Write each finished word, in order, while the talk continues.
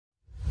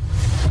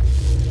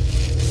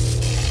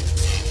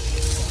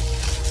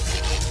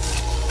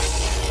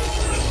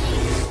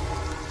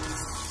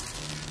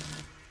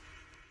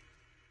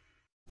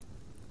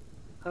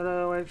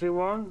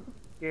everyone,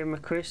 Gamer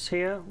Chris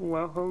here.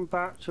 Welcome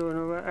back to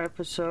another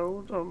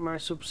episode of my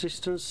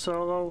Subsistence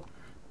solo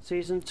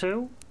season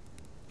 2.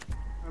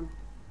 I'm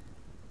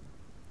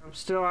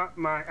still at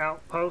my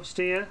outpost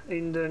here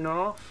in the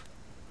north.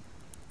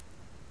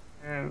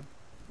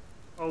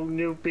 Old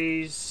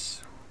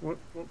newbies, what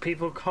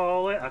people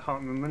call it, I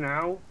can't remember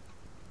now.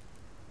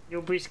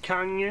 Newbies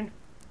Canyon.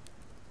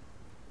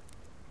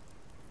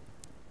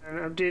 And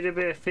I did a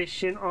bit of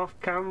fishing off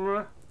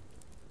camera.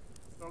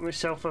 Got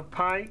myself a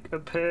pike, a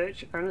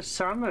perch and a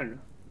salmon.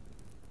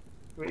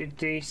 Pretty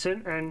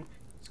decent, and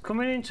it's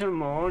coming into the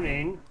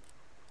morning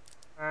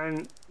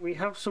and we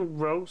have some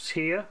rogues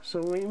here,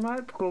 so we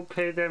might go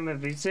pay them a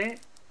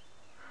visit.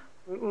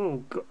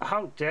 Oh,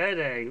 how dare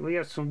they! We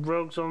have some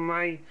rogues on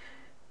my,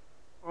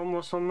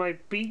 almost on my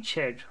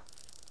beachhead.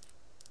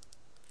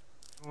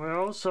 We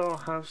also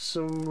have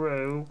some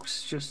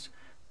rogues just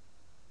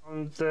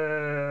on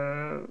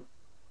the,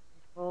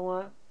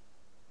 what?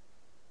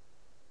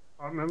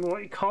 I don't remember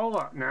what you call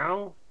that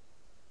now.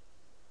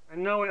 I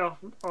know it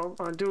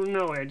I do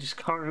know it, I just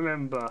can't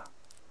remember.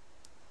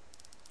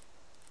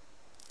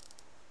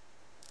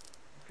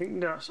 I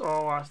think that's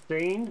all I've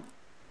seen.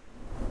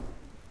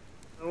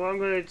 So what I'm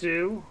gonna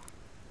do,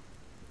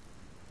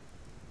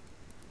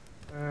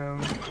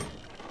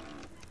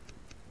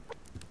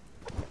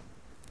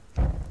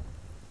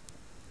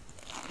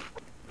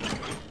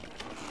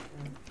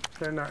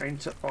 turn that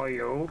into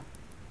oil.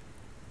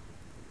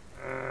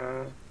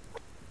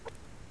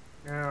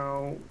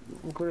 Now,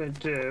 what I'm going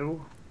to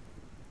do,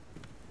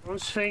 what I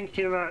was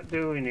thinking about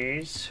doing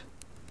is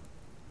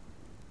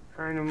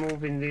kind of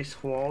moving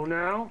this wall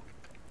now.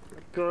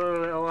 I've got a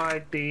little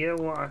idea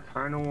what I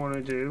kind of want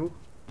to do.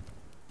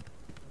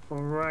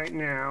 For right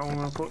now, I'm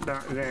going to put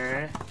that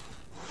there.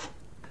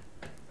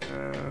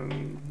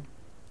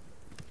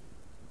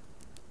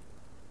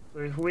 So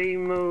if we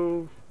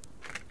move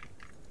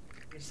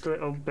this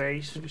little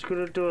base, I'm just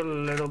going to do a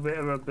little bit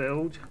of a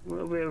build, a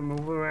little bit of a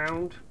move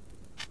around.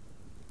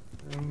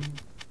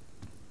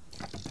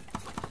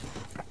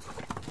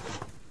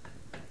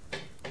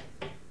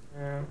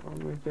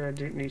 Maybe I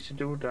didn't need to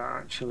do that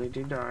actually,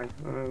 did I?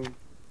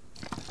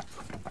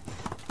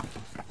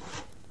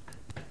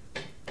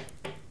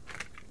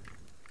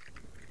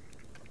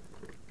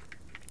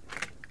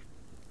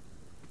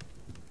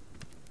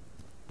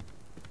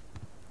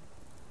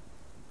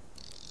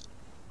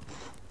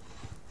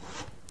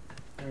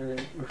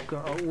 And we've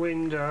got a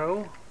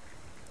window.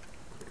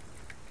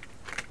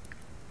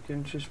 We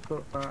can just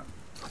put that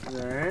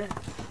there.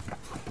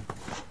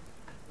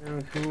 And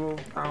we can move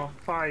our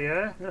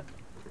fire.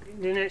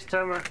 The next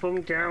time I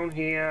come down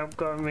here, I've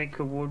got to make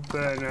a wood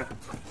burner.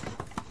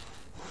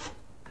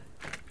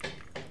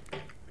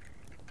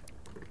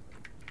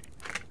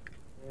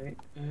 Okay,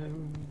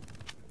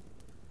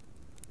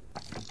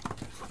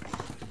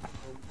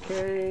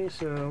 okay,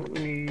 so we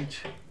need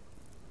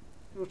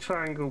two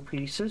triangle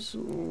pieces.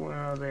 Where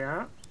are they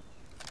at?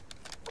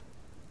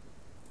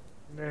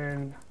 And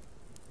then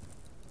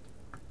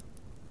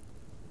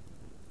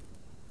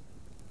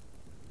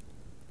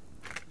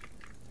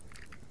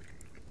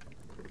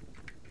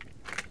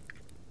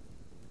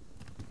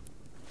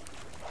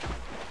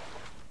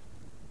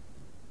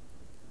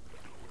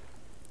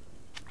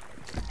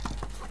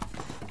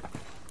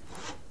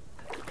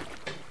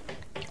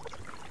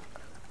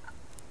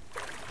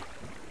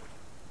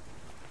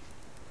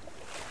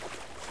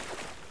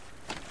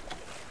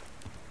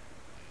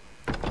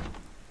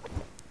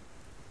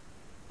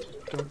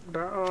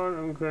that on,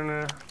 I'm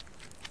gonna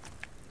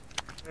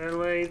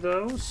lay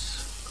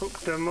those, cook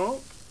them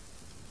up.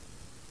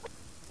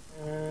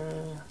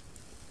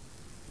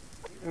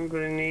 I'm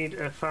gonna need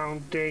a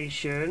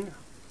foundation.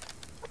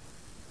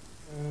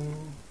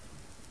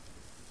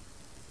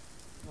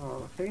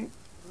 Oh, I think,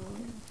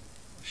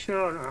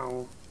 sure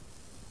now.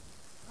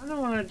 I don't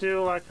want to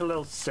do like a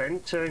little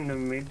center in the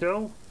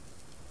middle.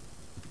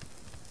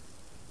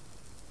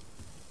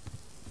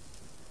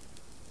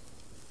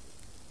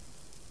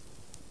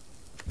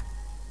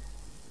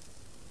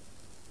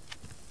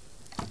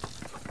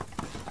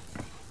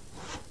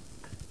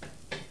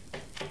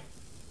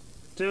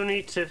 Do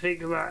need to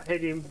think about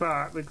heading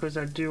back because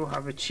I do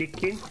have a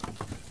chicken.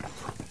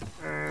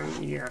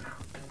 Yeah,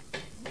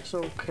 it's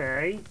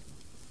okay.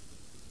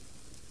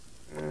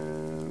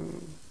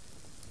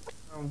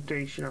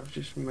 Foundation I've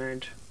just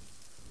made.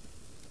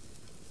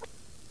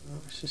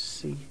 Let's just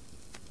see.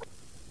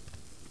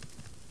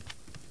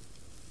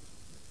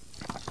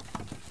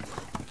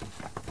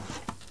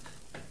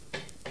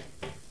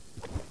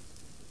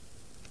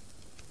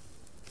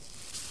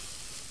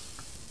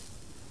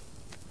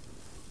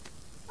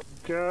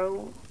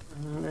 Go,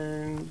 and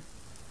then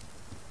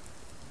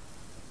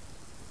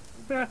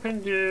maybe I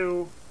can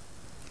do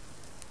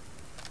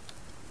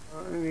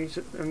I need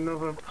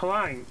another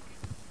plank.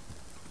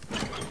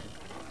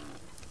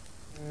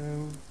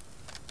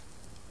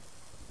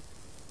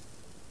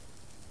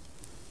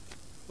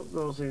 Put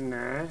those in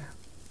there.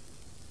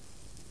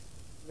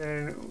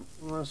 Then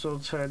I'll also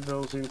turn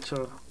those into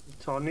the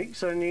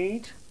tonics I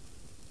need.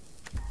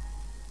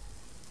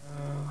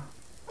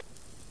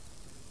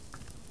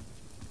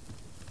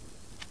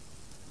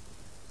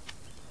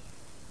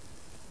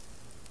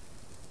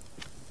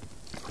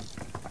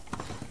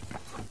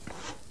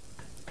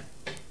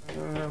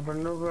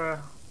 another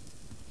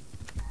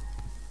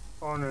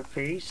corner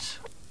piece.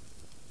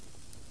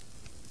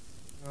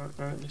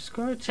 It's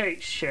going to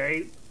take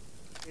shape.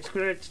 It's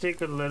going to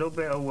take a little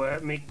bit of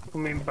work, me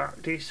coming back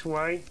this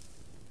way.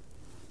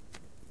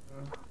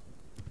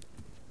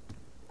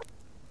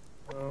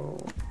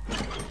 So,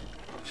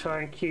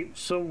 try and keep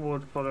some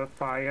wood for the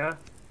fire.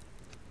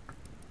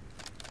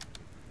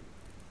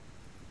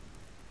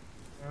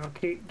 I'll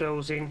keep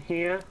those in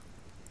here.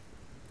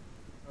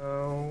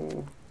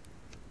 Oh.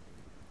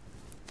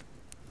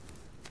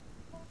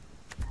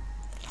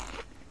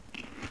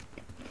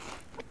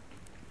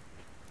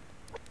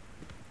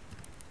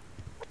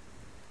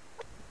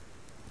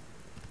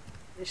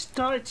 It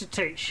started to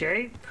take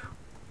shape.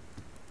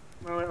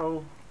 My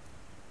little...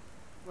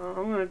 Well,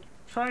 I'm going to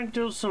try and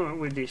do something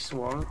with this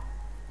one.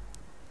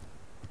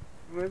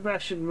 Maybe I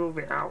should move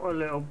it out a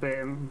little bit.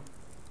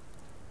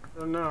 I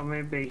don't know,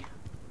 maybe.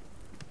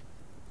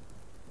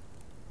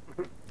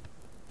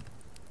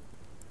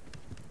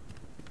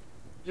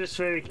 Just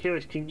very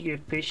curious, can you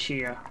get fish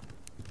here?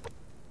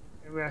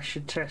 Maybe I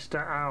should test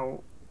that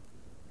out.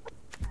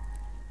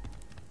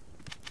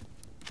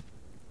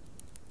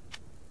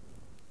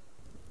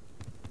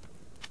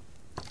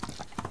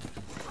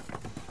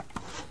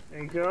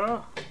 There you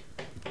go.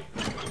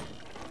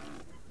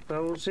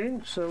 Those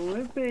in, so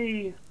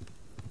maybe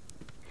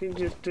can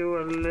just do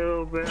a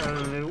little bit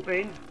of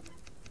looting.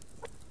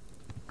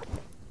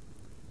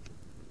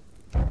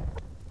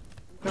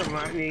 I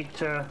might need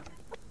to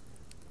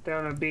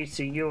down a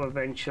BTU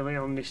eventually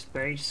on this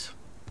base.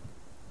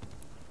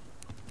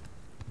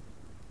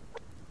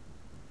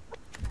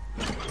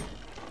 Yeah,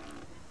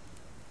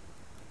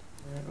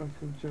 we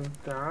can do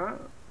that.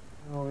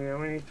 Oh yeah,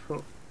 we need to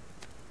put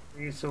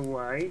these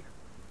away.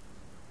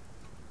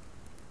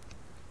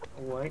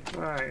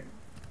 Right.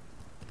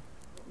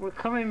 We're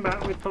coming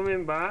back,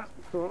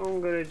 So what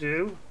I'm gonna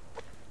do,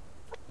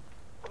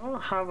 I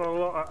don't have a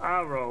lot of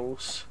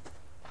arrows.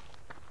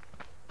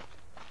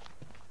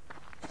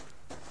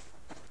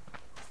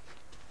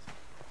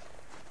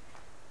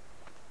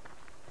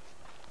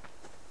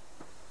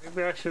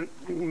 Maybe I should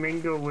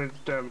mingle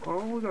with them.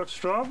 Oh, we got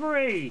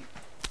strawberry!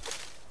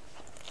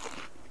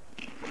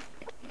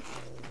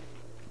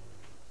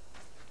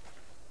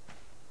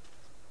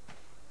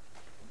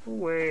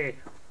 Away.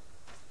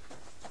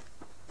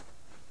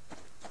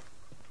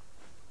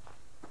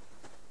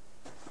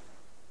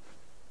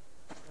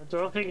 I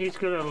don't think he's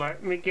gonna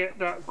let me get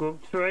that good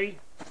tree.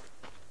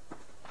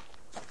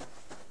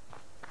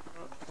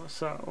 What's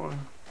that one?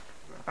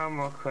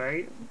 Ammo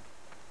crate.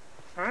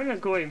 Kinda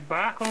going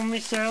back on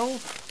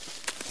myself.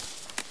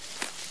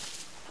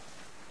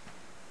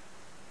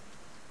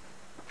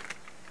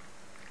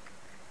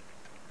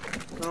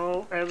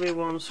 So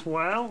everyone's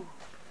well.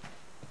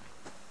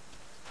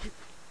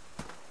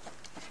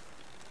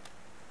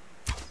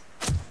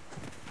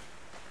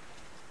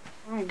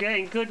 I'm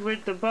getting good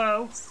with the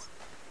bow.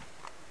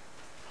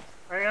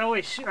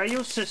 I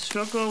used to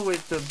struggle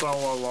with the bow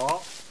a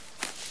lot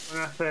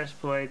when I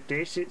first played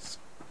this. It's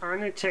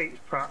kinda takes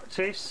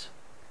practice.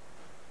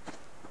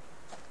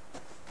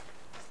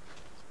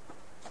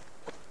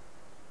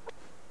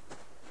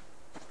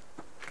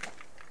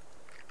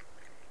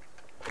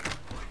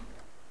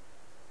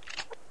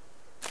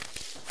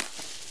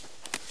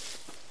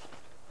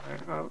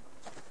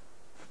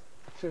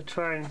 To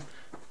try and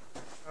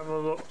have a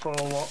look for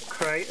a lock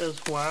crate as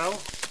well.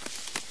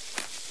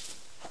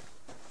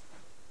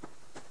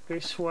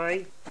 This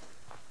way.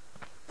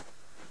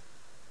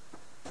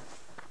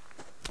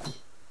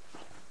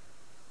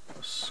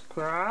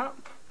 Scrap.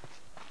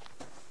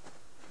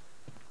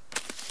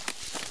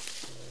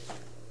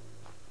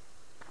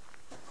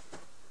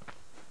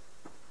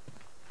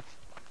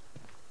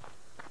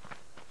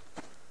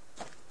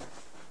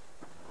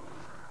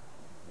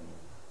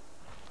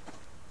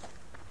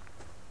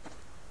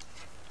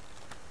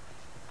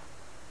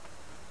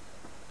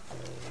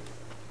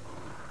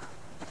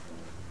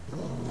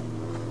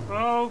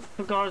 Oh,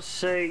 for God's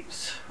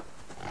sakes.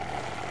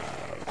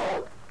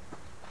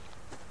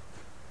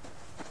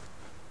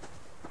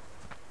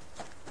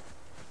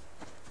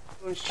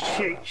 Oh,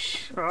 shit.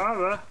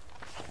 Oh,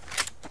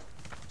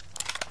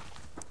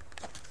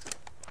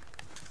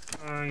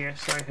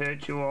 yes, I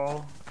heard you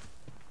all.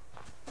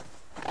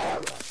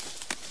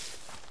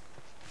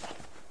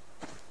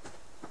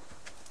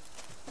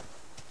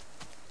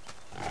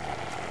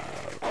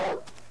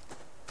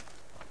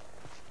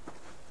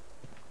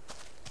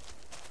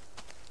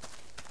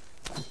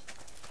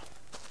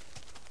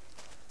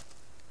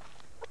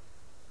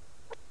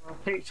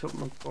 Picked up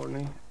my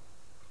bunny.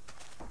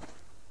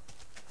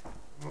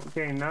 I'm not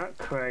getting that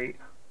crate.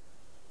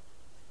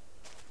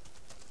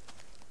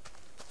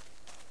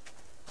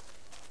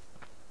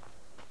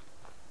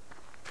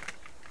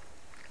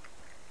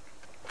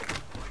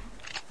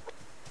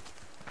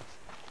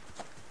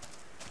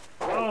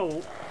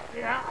 Oh,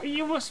 yeah,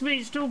 you must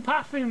be still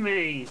pathing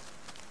me.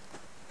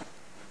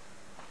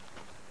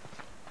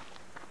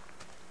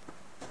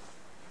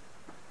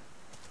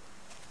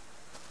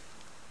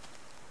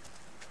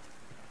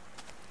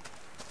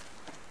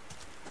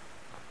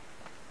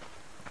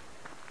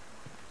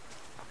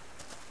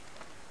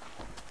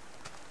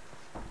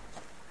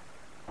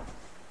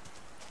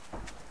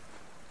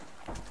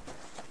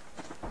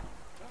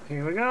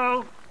 Here we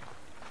go.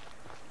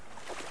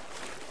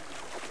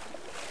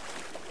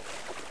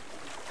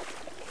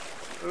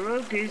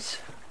 Rookies.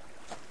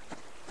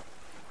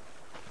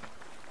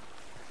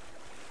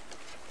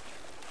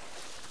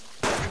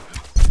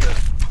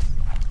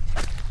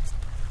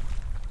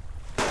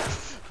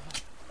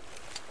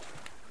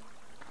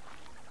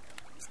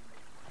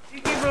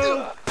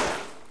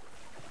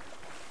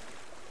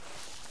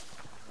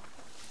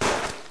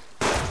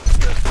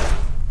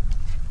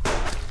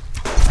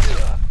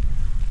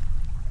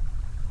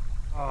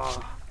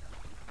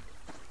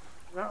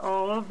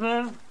 All of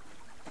them.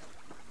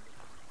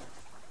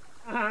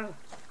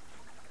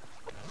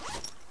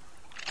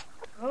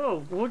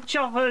 Oh, wood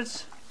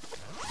choppers.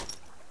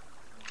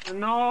 The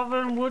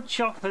northern wood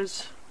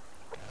choppers.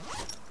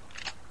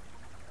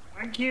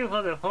 Thank you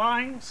for the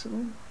planks.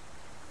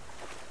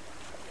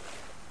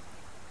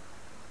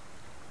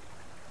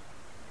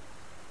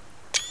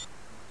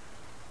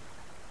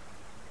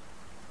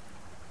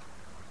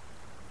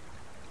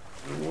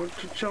 Wood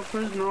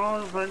choppers,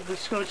 northern.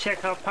 Let's go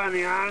check out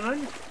Panny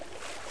Island.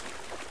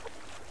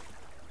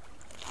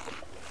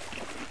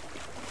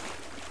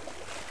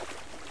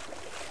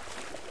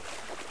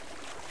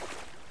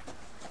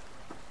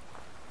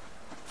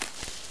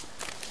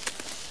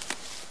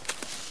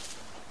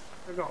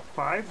 I got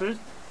fibers.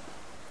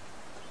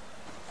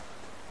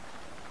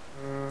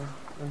 I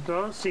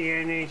don't see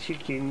any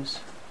chickens.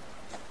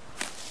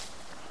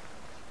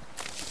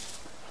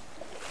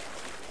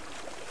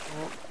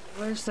 Oh,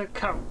 where's the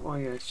camp? Oh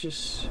yeah, it's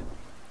just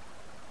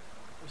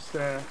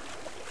there.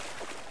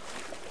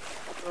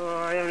 Oh,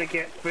 I only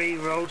get 3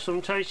 rogues.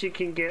 Sometimes you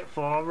can get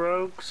 4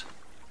 rogues.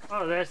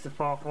 Oh, there's the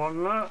 4th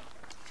one. Look.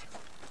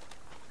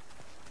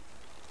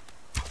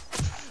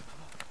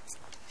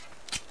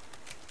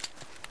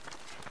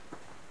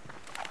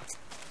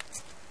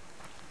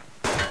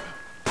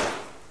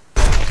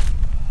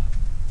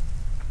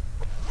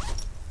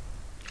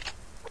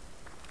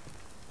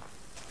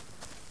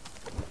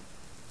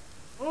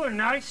 Oh, a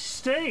nice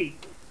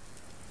steak.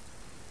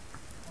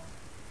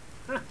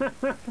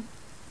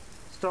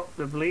 Stop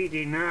the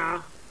bleeding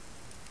now.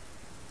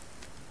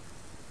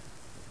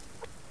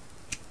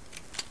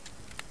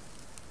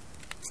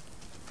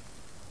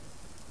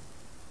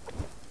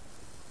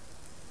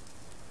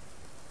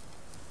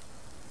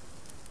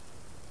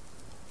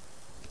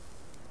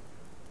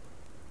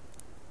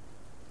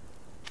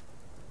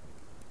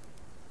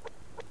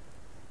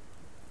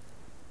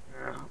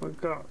 Yeah, we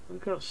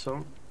got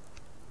some.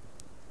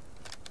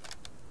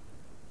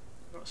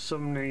 Got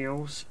some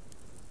nails.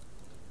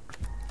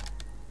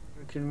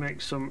 We can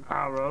make some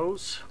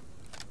arrows.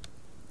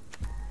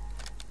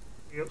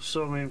 We got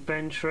some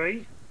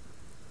inventory.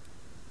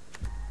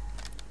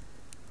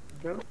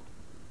 There we go.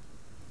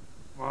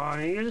 Come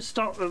on, you gonna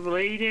stop the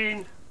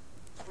bleeding?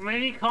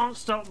 Maybe you can't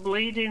stop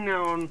bleeding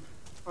now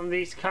on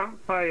these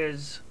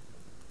campfires.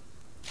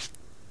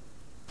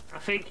 I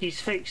think he's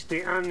fixed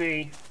it, hasn't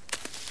he?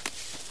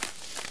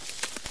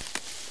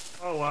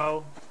 Oh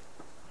well.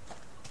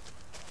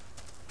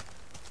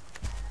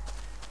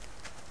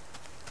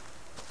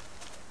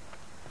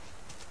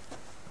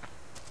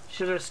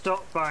 Should have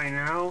stopped by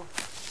now.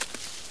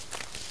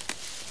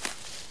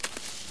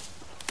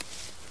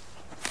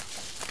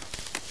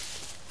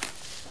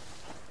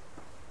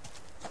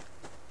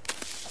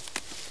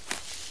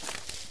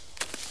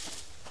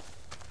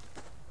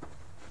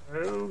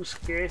 Oh,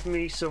 give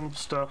me some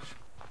stuff.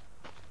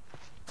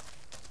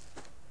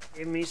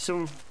 Give me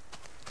some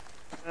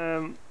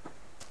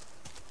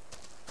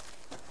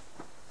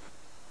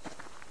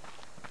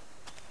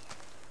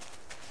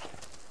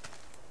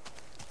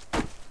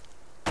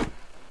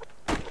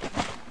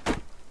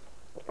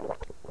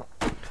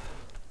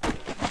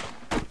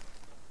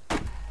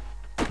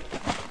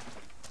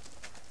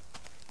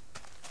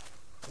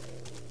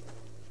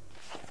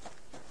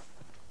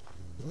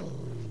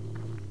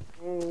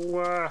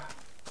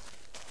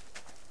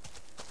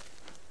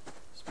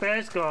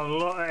Spare's got a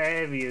lot of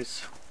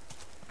areas.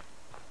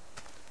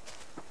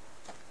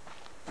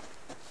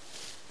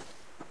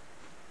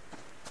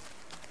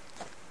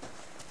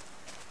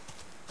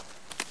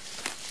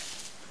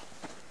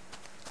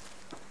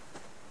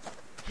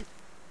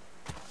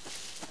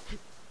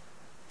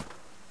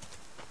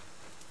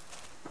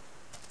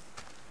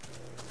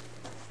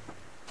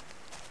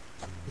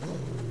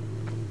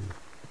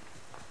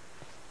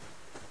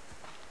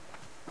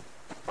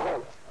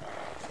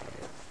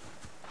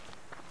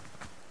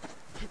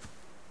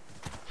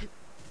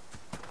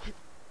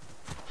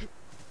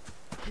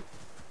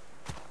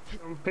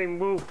 Jumping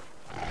wolf.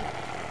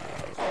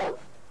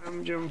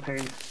 I'm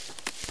jumping.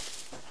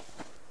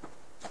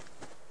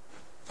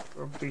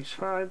 Grab these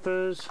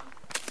fibers.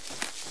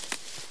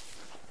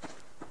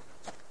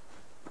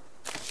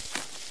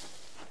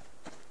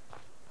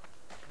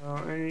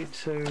 I need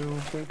to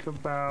think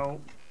about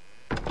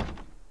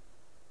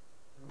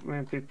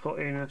maybe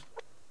putting a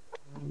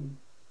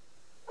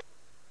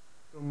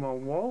some more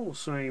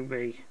walls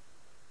maybe.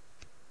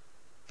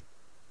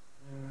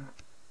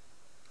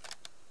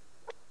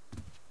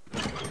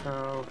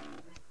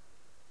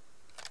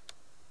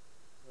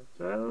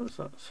 those,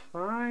 that's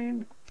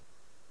fine.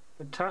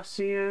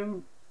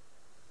 Potassium.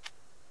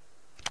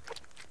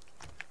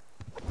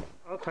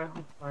 Okay,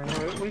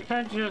 fine. We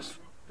can just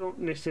dump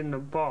this in the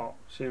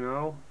box, you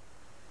know.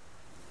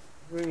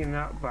 Bringing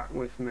that back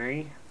with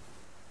me.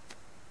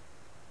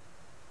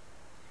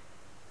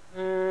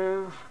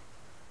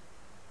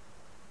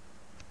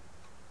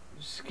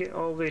 Just get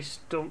all this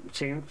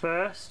dumped in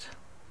first.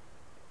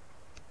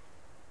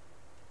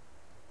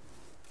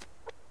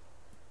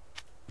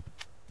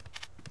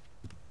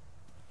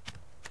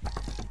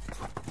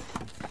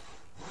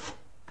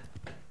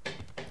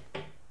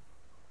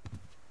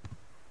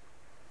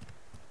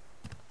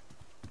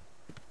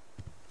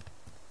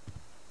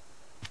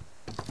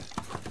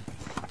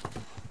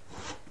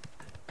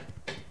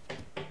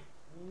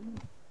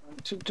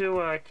 To do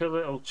like a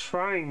little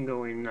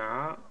triangle in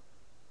that.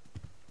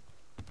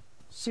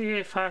 See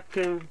if I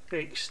can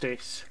fix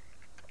this.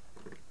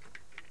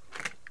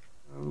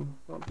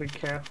 Got to be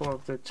careful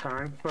of the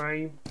time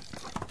frame.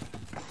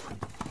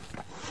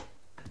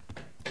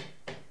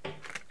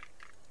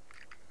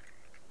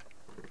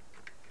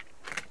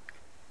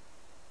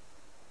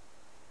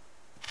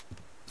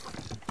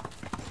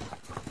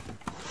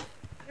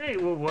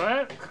 It will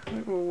work.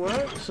 It will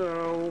work.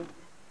 So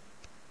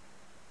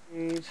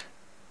need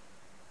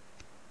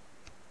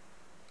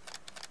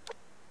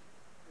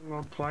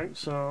more planks,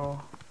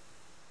 so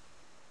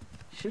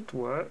should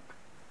work.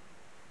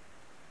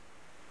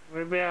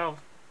 Maybe I'll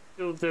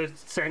do the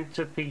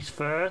centerpiece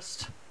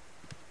first.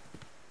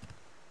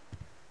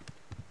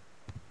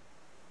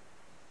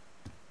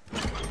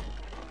 And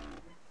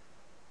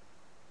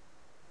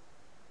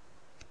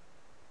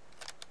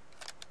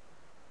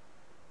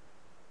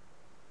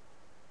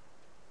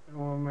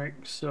we'll make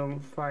some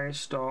fire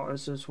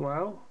starters as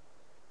well.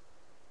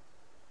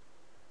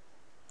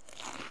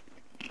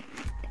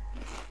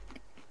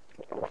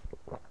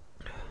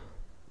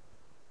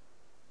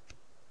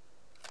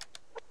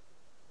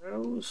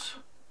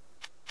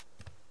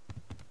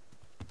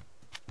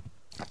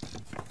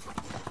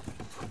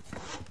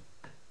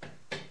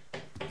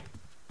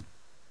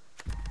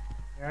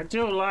 I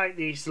do like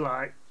these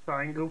like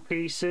triangle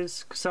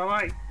pieces because I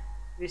like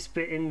this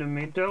bit in the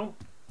middle.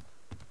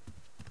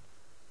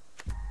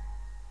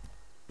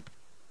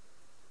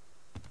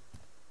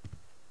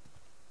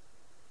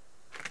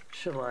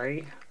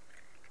 Actually,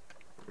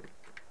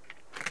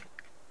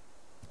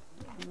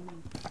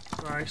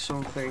 try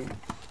something.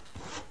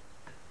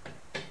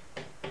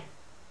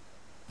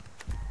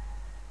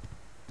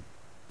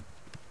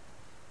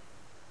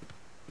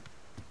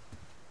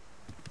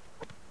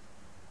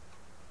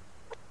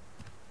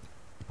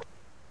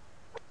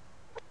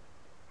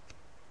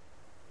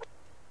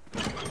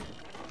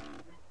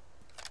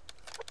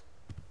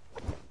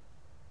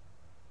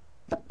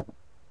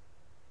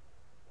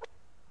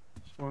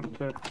 Want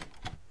to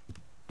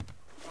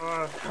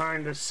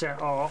kind of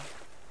set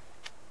off.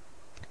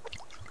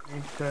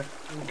 Need to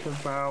think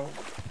about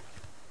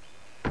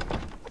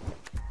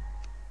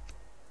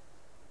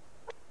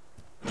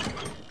you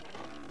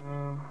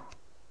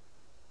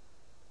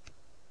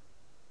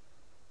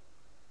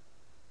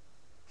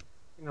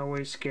can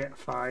always get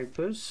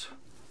fibers.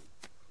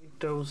 Leave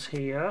those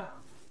here.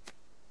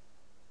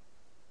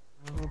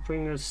 I'll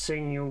bring a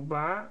sinew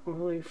back.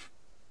 We'll leave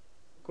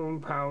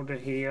gunpowder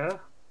here.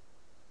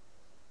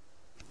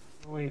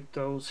 Leave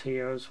those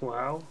here as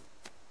well.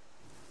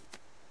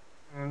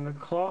 And the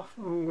cloth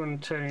I'm going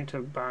to turn into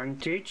a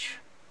bandage.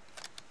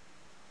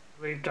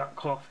 Leave that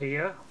cloth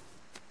here.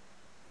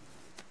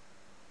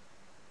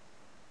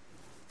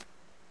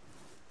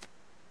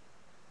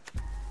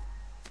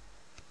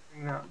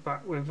 Bring that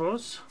back with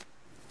us.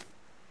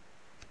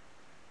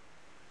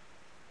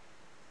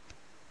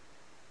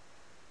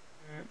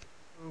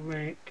 We'll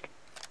make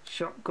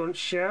shotgun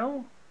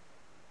shell.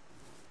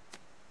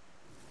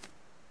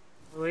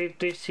 I'll leave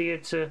this here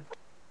to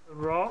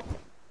rot.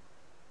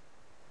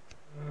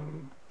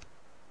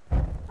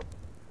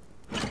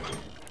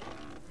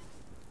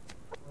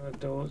 Where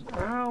those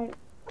out?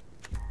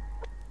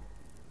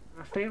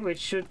 I think we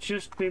should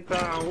just be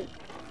about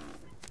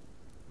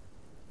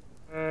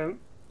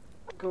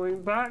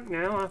going back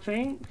now. I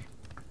think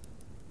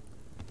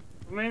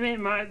maybe it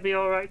might be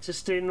all right to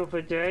stay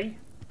another day.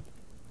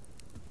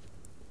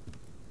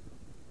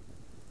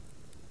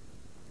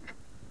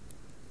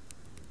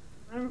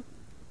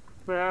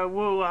 But I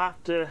will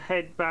have to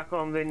head back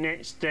on the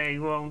next day,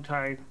 won't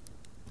I?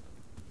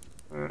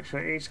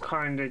 Actually, it's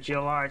kind of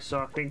July,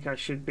 so I think I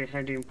should be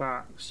heading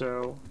back.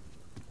 So,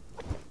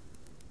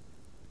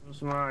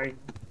 as my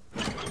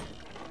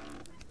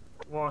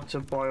water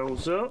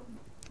boils up,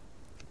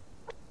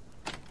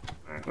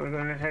 right, we're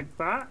going to head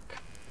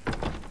back.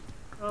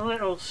 A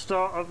little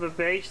start of the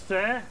base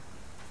there.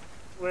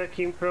 Work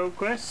in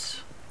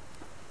progress.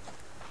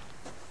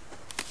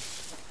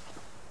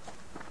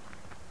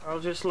 I'll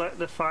just let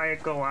the fire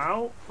go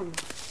out.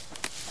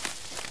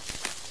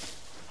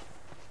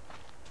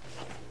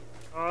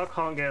 Oh, I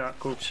can't get that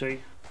good, see.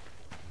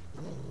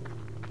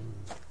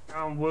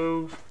 Down,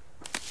 move.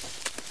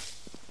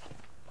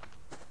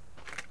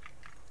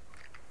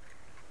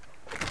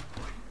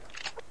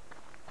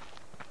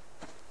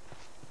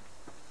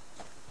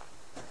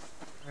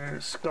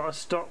 Just gotta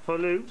stop for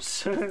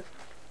loops.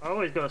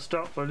 Always gotta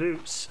stop for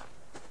loops.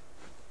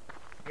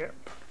 Yep.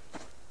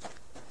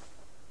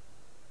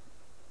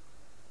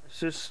 It's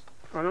just,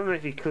 I don't know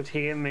if you could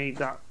hear me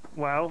that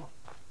well.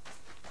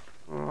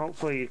 Well,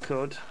 hopefully you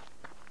could.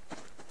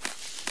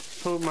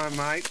 Pull my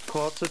mic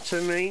closer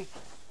to me.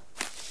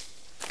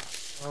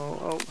 Oh,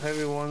 hope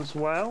everyone's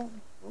well.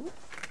 Oh,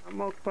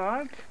 ammo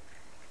bag.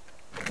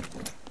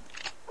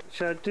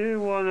 Which I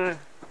do want to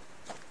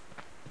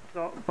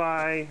stop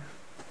by.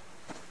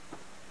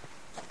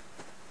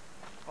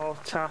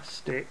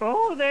 Fantastic.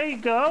 Oh, there you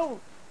go.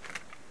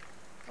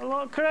 A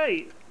lot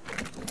crate.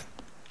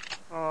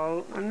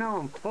 Oh, and now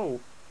I'm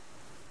full.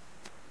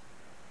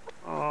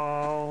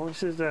 Oh,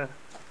 this is the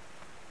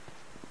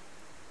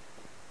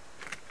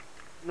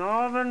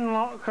Northern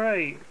Lot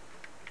Crate.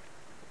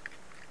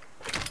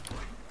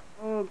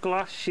 Oh,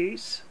 glass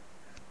sheets.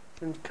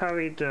 Can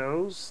carry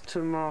those.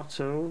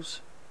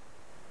 Tomatoes.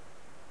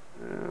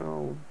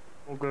 Oh,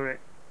 bugger it.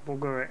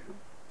 Bugger it.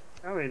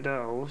 Carry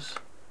those.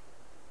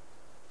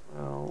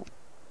 Well,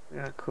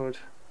 yeah, I could.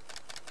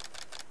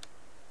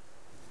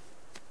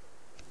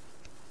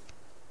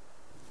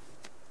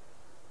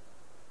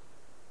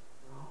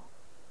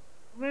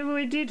 Maybe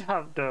we did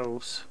have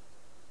those.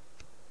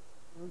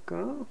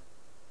 Okay.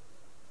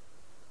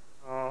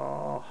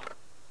 Oh.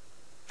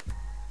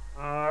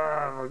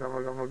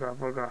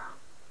 Bugger.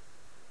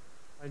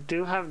 I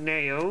do have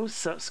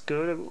nails, that's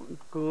good.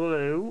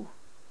 Glue.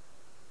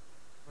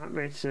 Might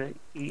be able to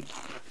eat a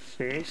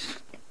fish.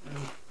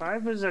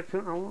 Fibers I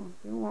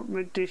want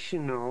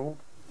medicinal.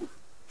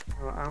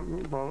 Well, I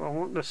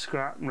want the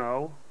scrap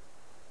now.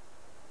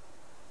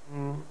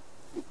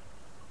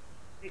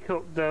 Pick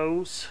up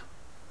those.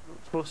 Not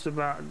fussed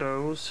about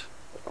those.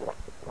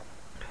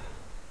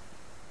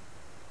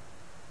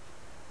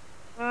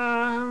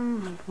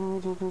 I'm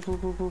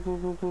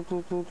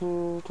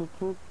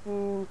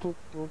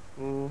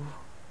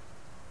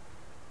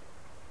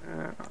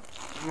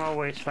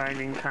always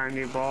finding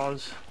candy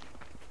bars.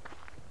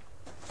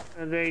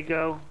 And there you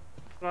go.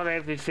 Got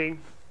everything.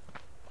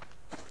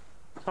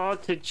 It's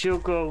hard to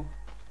juggle.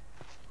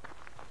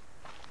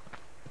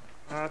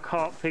 I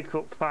can't pick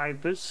up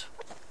fibers.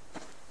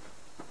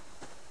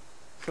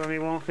 There's only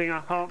one thing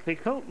I can't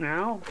pick up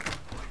now.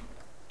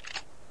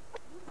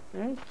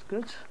 Yeah, it's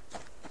good.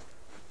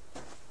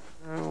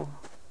 Oh,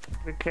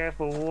 be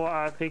careful what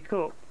I pick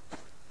up.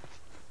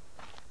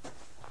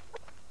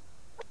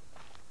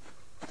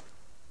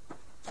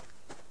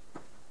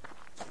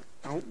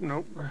 Oh,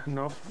 nope,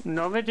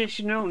 no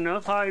additional, no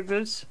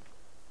fibers.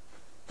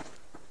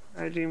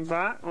 Heading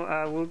back,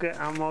 I will get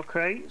ammo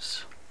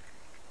crates.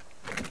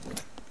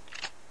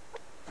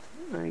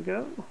 There you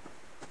go.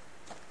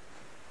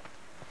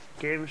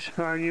 Games,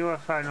 I knew I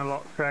found a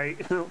lot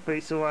crate, not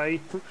piece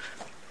away.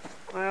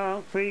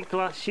 Well, 3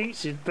 glass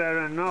sheets is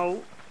better than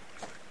no.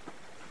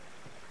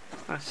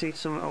 I see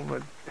something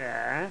over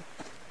there.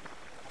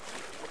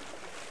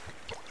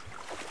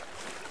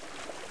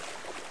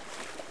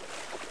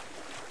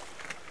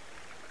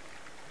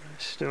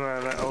 Let's do a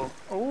little.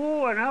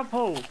 Oh, an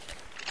apple!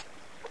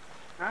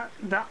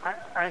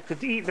 I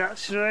could eat that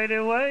straight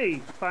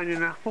away. Find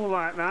an apple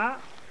like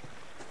that.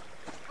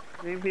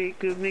 Maybe it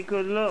gives me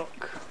good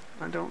luck.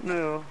 I don't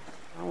know.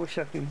 I wish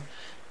I can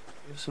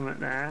do something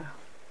there.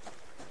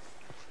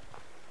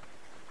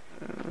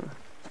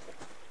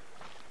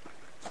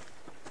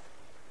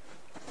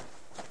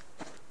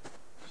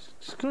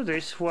 Let's go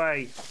this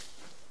way.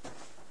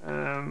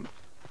 I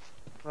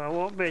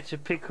won't be able to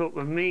pick up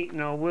the meat,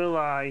 nor will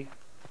I?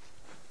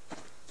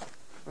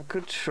 I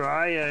could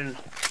try and...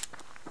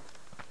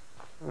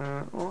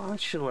 well,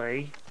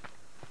 actually...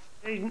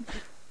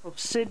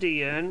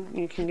 obsidian,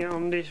 you can get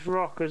on this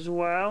rock as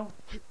well.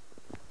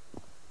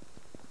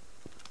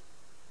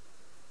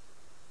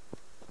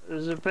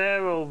 There's a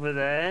bear over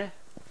there.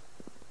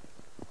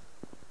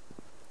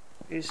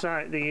 It's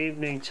like the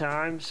evening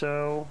time,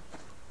 so...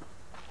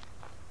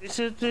 This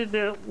is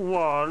the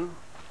one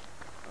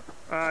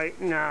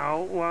right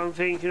now. What I'm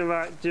thinking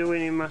about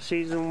doing in my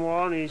season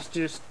 1 is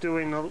just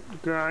doing the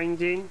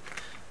grinding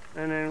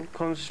and then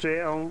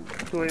concentrate on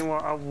doing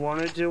what I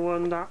want to do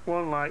on that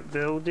one, like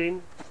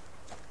building.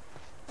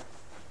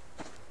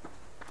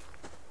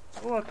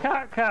 Oh, a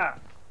cat!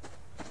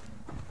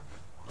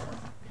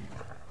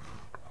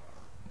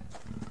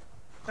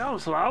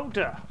 Sounds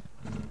louder.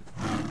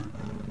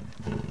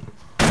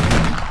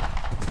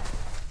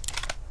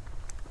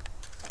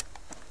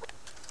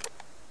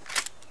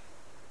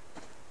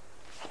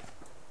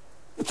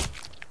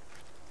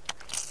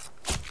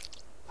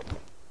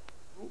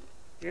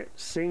 Yeah,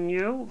 seen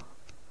you.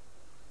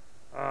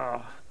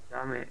 Oh,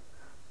 damn it.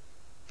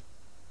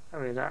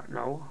 Carry that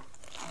now.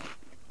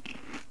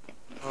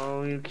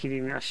 Oh, you're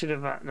kidding me. I should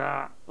have had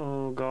that.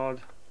 Oh,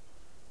 God.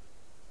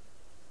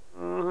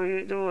 Oh,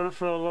 I don't want to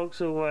throw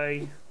logs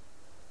away.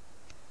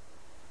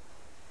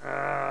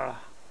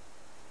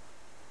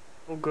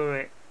 Bugger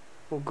it.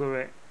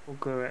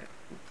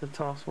 What's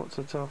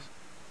the toss?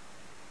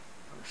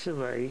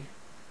 Actually...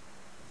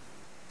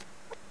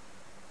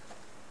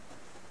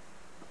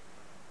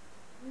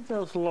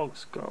 those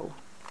logs go?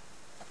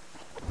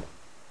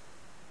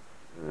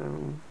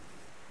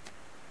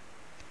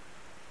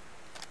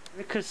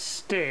 Make a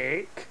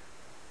stick.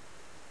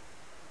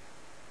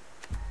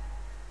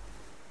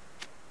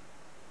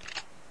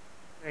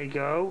 There you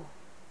go.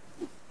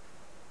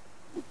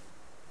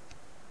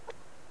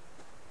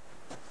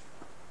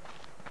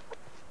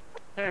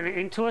 Turn it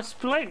into a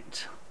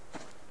splint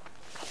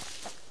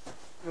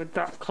with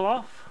that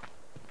cloth.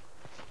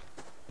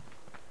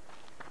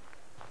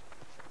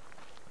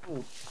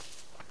 Ooh.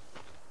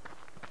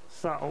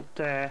 What's that up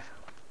there?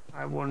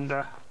 I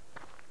wonder.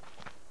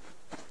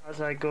 As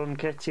I go and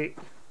get it.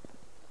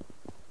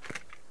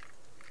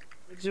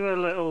 Do a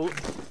little.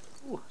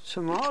 Ooh,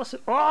 some more.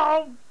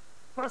 Oh!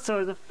 That's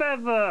always a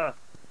feather!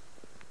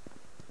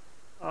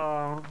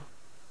 Oh.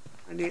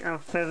 I didn't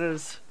have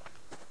feathers.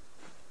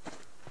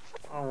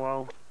 Oh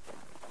well.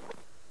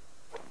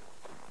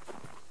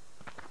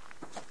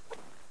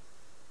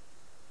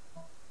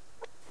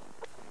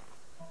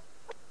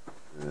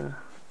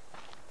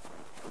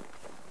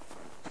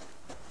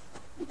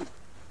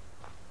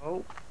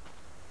 Oh.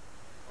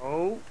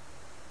 Oh.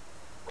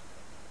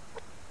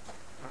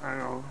 I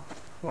know.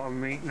 What a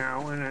meat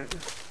now, innit?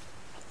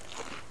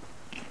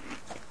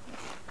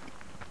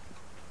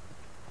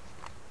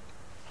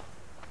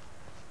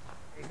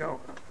 There you go.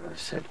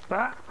 Let's head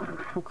back.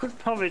 I could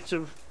probably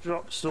have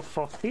dropped stuff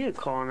off here,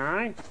 can't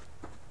I?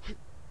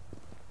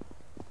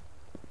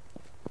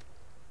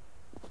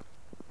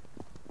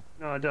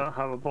 No, I don't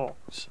have a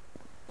box.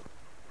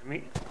 Damn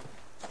it.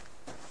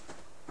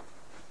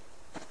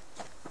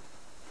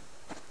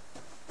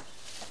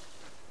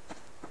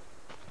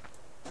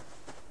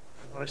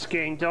 Oh, it's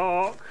getting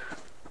dark.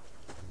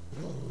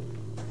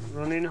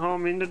 Running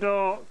home in the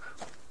dark.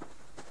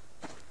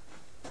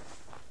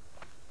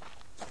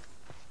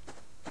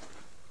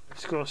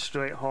 Let's go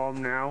straight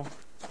home now.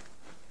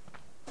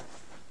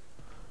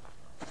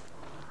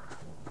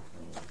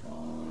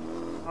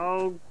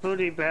 Oh,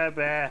 bloody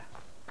bear.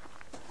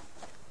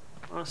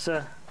 That's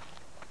a...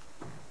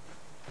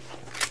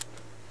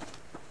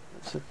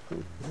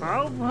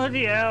 Oh,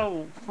 bloody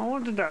hell. I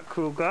wanted that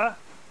cougar.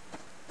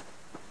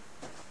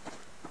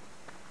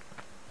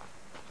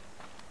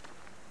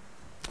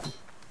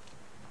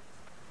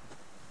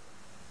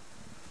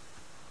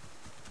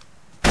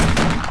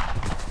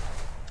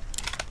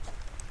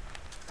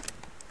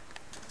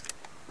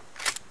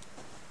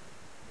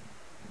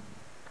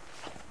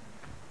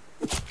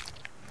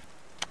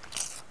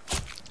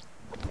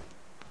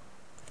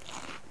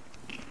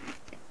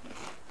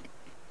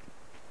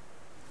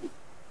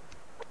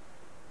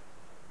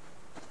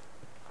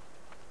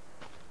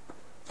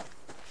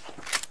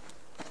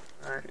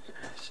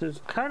 This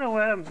is kind of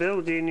where I'm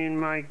building in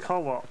my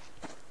co-op.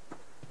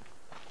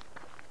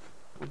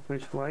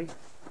 This way.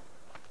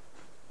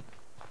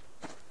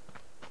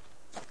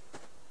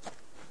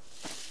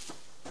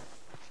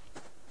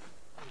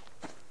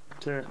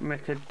 To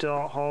make a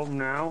dart home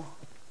now.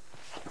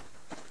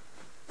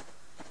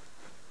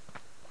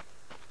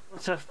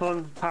 What's a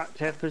fun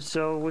packed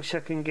episode? Wish I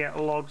can get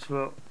logs,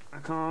 but I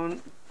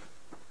can't.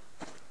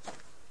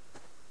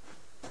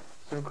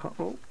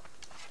 Oh.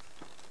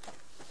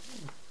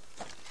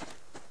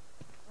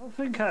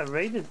 I think I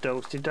raided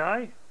those, did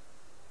I?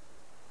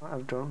 Might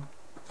have done.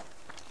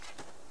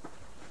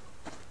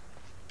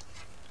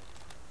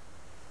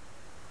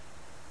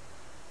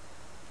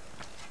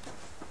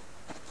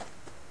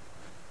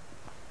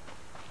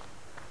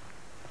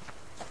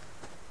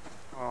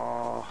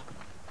 Oh,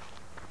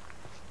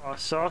 I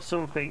saw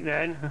something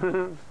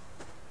then.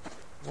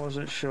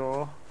 Wasn't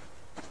sure.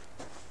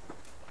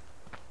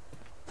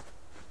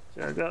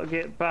 So I gotta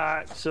get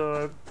back,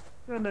 so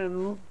I'm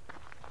gonna...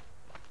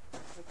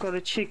 Got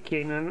a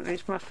chicken, and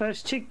it's my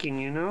first chicken,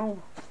 you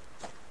know.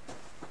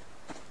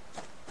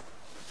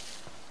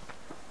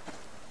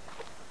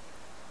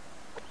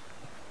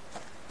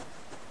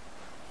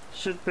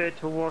 Should be able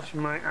to wash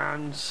my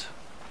hands.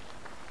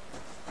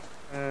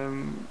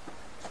 On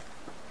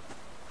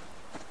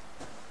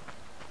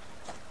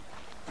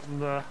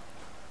the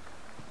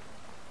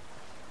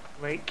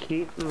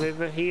lake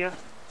river here.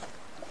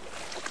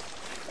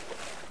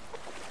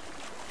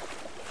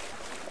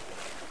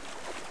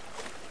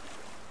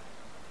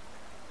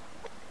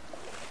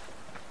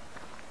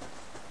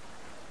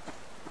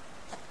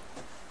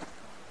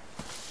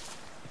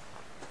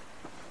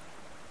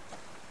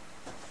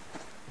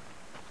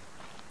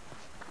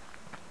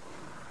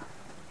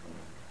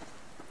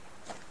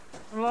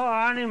 A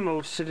lot of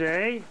animals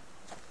today.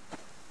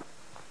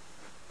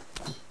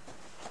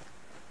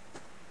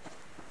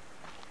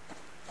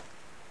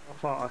 I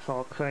thought I saw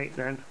a crate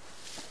then.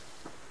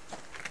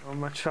 Well,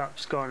 my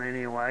trap's gone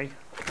anyway.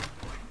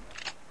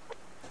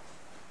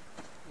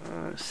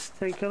 Let's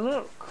take a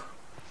look.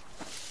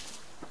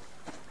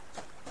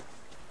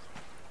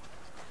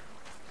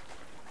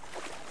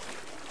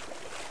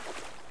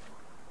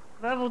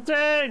 Level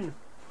 10!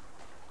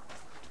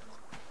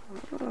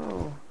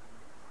 Oh.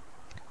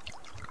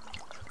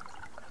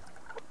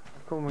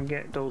 Come and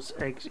get those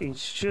eggs in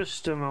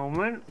just a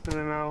moment, and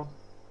then I'll...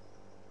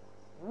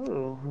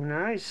 Oh,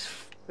 nice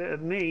bit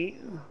of meat.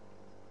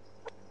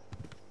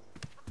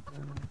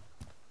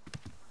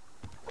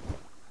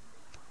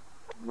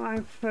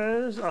 My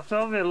first, I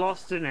thought we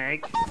lost an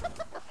egg.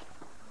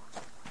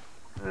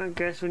 I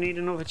guess we need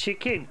another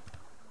chicken.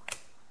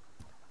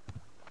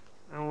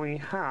 And we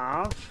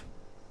have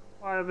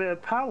quite a bit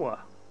of power.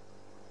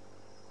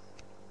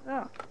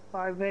 Yeah,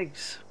 5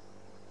 eggs.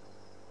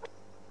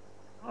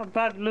 Not a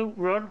bad loot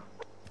run.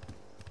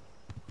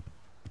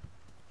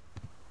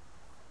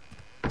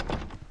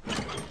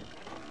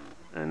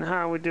 And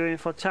how are we doing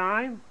for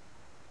time?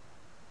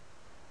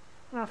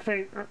 I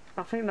think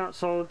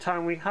that's all the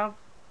time we have.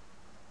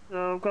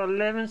 So I've got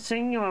 11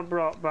 singular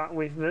brought back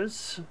with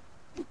us.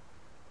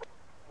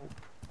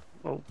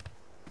 Oh.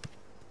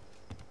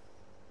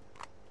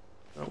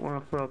 Don't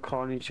want to throw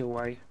carnage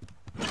away.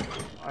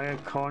 I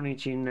have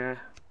carnage in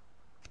there.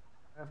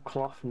 I have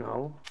cloth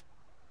now.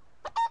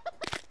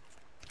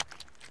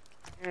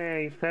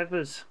 Hey,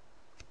 feathers.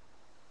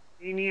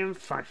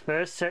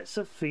 First sets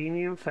of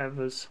Fenian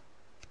feathers.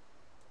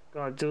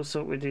 Gotta do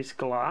something with this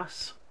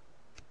glass.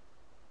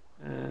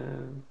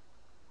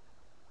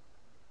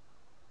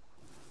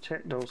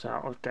 Check those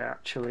out of there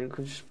actually. We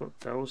could just put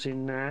those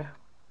in there.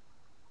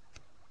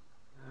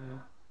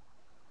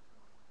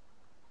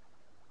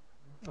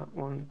 That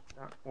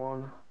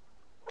one.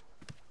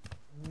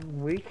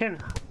 We can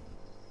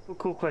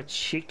cook a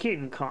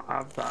chicken, can't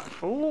have that.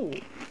 Oh,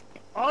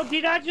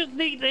 did I just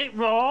eat it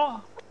raw?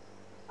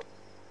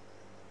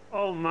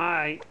 Oh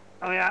my,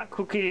 I am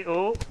cooking it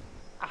up.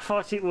 I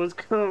thought it was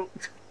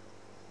cooked.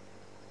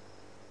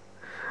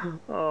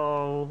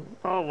 Oh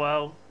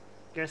well.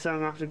 Guess I'm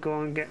gonna have to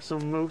go and get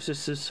some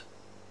mousses.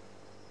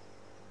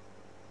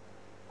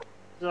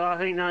 So I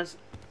think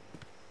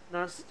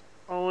that's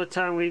all the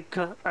time we've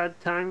had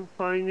time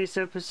for in this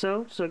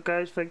episode. So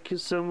guys, thank you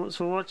so much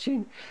for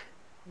watching.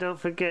 Don't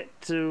forget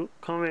to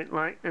comment,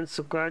 like and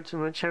subscribe to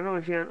my channel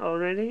if you haven't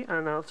already,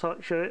 and I'll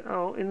talk to you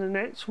all in the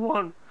next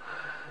one.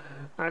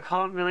 I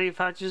can't believe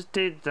I just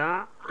did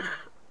that.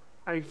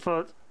 I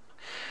thought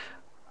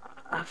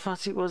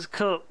it was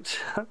cooked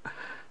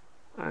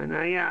and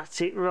I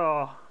ate it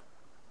raw.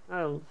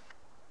 Oh,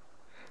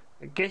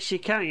 I guess you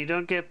can, you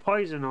don't get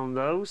poison on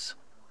those.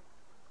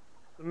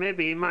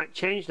 Maybe you might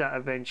change that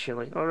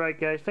eventually. Alright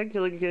guys, thank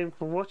you again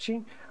for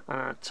watching,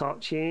 and I'll talk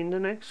to you in the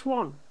next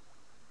one.